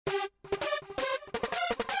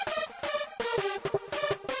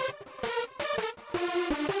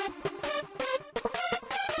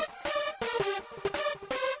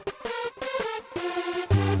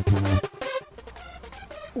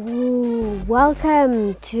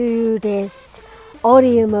welcome to this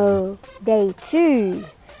AudioMo Day 2,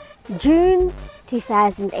 June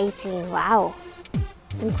 2018. Wow,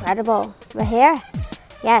 it's incredible. We're here.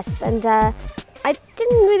 Yes, and I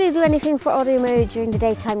didn't really do anything for AudioMo during the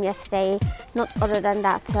daytime yesterday, not other than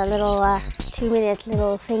that little 2-minute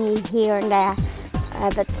little thingy here and there,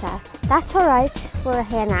 but that's alright, we're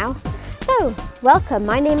here now. So, welcome,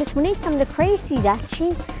 my name is Monique, I'm the Crazy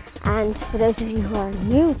Dutchie, and for those of you who are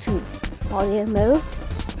new to AudioMo,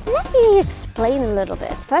 let me explain a little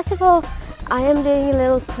bit. First of all, I am doing a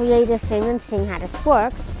little creative thing and seeing how this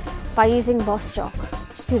works by using BossJock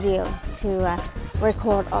Studio to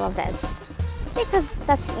record all of this, because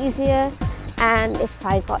that's easier, and if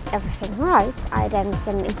I got everything right, I then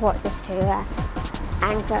can import this to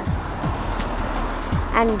Anchor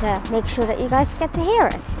and make sure that you guys get to hear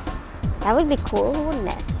it. That would be cool, wouldn't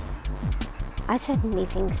it? I certainly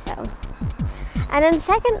think so. And then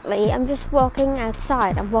secondly, I'm just walking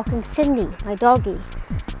outside. I'm walking Cindy, my doggie.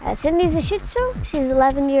 Cindy's a Shih Tzu. She's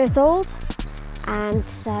 11 years old, and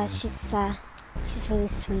she's really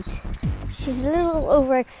sweet. She's a little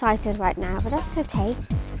overexcited right now, but that's okay.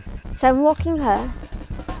 So I'm walking her.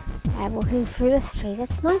 I'm walking through the street.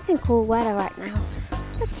 It's nice and cool weather right now.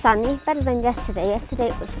 It's sunny, better than yesterday. Yesterday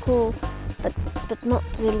it was cool, but not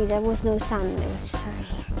really. There was no sun. It was just very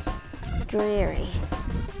dreary.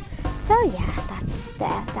 So yeah, that's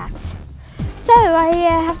that. So I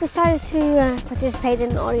have decided to participate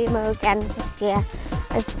in AudioMo again this year.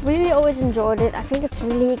 I've really always enjoyed it. I think it's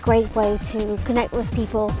really a great way to connect with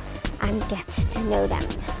people and get to know them,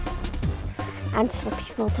 and for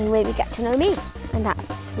people to maybe get to know me, and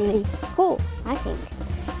that's really cool, I think.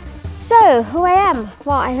 So who I am?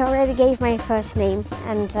 Well, I already gave my first name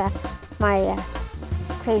and my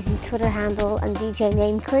crazy Twitter handle and DJ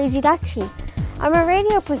name, Crazy Dutchie. I'm a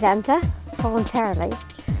radio presenter, voluntarily,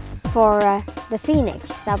 for The Phoenix,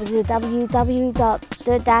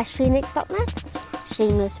 www.the-phoenix.net.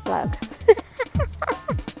 Shameless plug.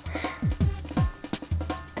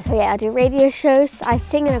 So yeah, I do radio shows, I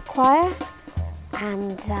sing in a choir,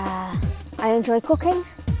 and I enjoy cooking.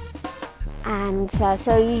 And there's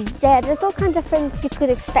all kinds of things you could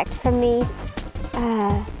expect from me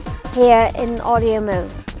here in AudioMo.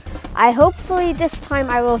 Hopefully this time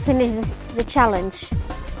I will finish the challenge.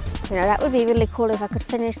 You know, that would be really cool if I could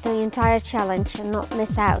finish the entire challenge and not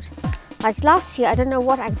miss out. Like last year, I don't know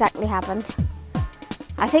what exactly happened.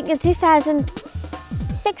 I think in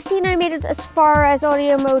 2016 I made it as far as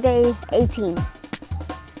AudioMo Day 18.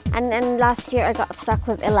 And then last year I got stuck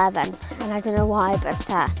with 11. And I don't know why, but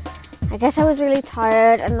I guess I was really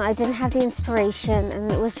tired and I didn't have the inspiration, and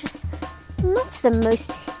it was just not the most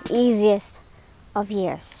easiest of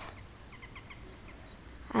years.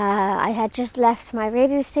 I had just left my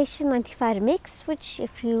radio station, 95 Mix, which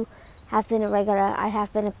if you have been a regular, I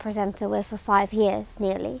have been a presenter with for 5 years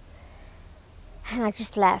nearly. And I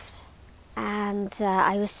just left, and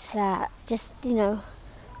I was just,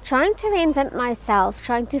 trying to reinvent myself,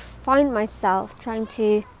 trying to find myself, trying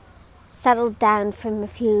to settle down from a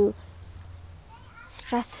few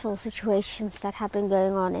stressful situations that have been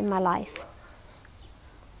going on in my life.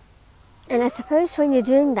 And I suppose when you're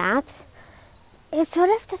doing that, it sort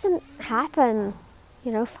of doesn't happen,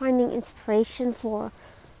 finding inspiration for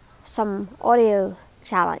some audio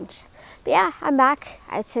challenge. But yeah, I'm back.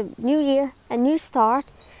 It's a new year, a new start,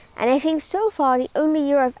 and I think so far the only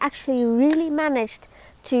year I've actually really managed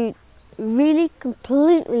to really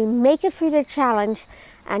completely make it through the challenge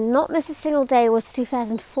and not miss a single day was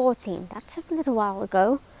 2014. That's a little while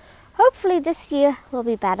ago. Hopefully this year will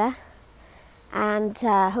be better, and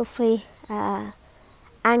hopefully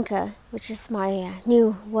Anchor, which is my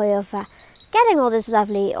new way of getting all this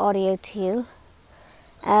lovely audio to you,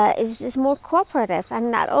 is more cooperative,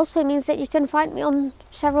 and that also means that you can find me on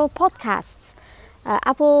several podcasts,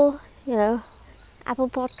 Apple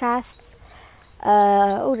Podcasts.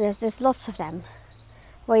 There's lots of them,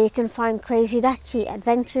 where you can find Crazy Dutchie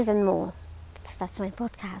Adventures and more. That's my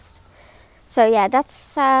podcast. So yeah,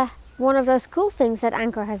 that's one of those cool things that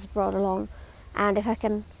Anchor has brought along, and if I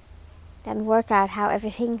can then work out how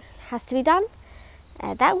everything has to be done,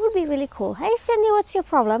 that would be really cool. Hey Cindy, what's your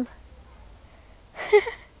problem?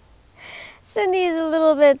 Cindy is a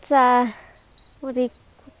little bit,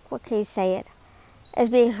 what can you say it? As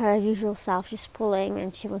being her usual self, she's pulling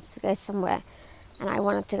and she wants to go somewhere, and I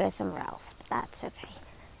want her to go somewhere else, but that's okay.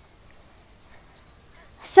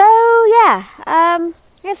 So yeah,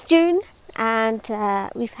 it's June, and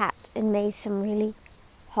we've had in May some really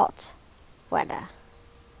hot weather.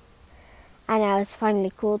 And now it's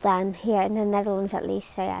finally cooled down here in the Netherlands at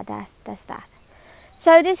least, so yeah, that's that.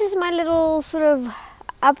 So this is my little sort of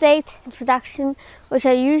update, introduction, which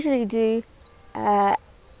I usually do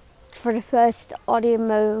for the first audio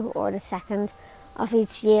mo or the second of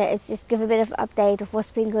each year, is just give a bit of update of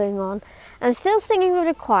what's been going on. I'm still singing with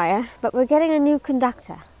the choir, but we're getting a new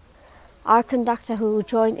conductor. Our conductor who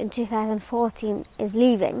joined in 2014 is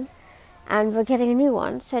leaving, and we're getting a new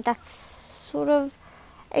one, so that's sort of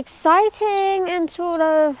exciting and sort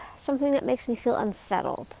of something that makes me feel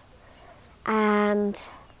unsettled. And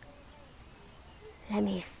let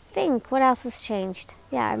me think, what else has changed?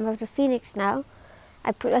 Yeah, I'm over to Phoenix now.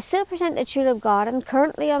 I still present at Tulip Garden,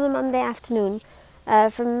 currently on a Monday afternoon,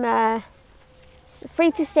 from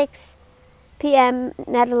 3 to 6 p.m.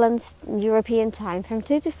 Netherlands European time, from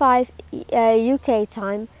 2 to 5 UK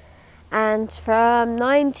time, and from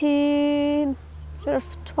 9 to sort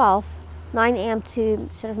of 12, 9 a.m. to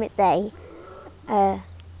sort of midday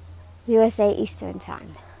USA Eastern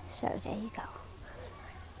time. So there you go.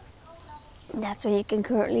 That's when you can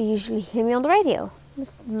currently usually hear me on the radio. It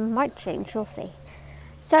might change, we'll see.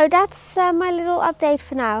 So that's my little update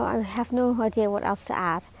for now. I have no idea what else to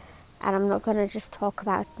add, and I'm not going to just talk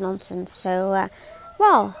about nonsense. So,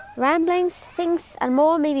 ramblings, things and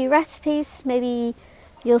more, maybe recipes, maybe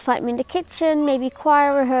you'll find me in the kitchen, maybe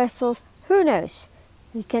choir rehearsals, who knows.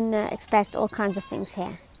 You can expect all kinds of things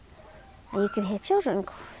here. And you can hear children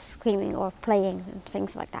screaming or playing and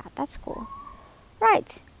things like that. That's cool.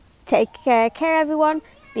 Right, take care everyone,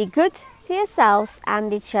 be good to yourselves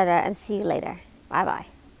and each other, and see you later. Bye bye.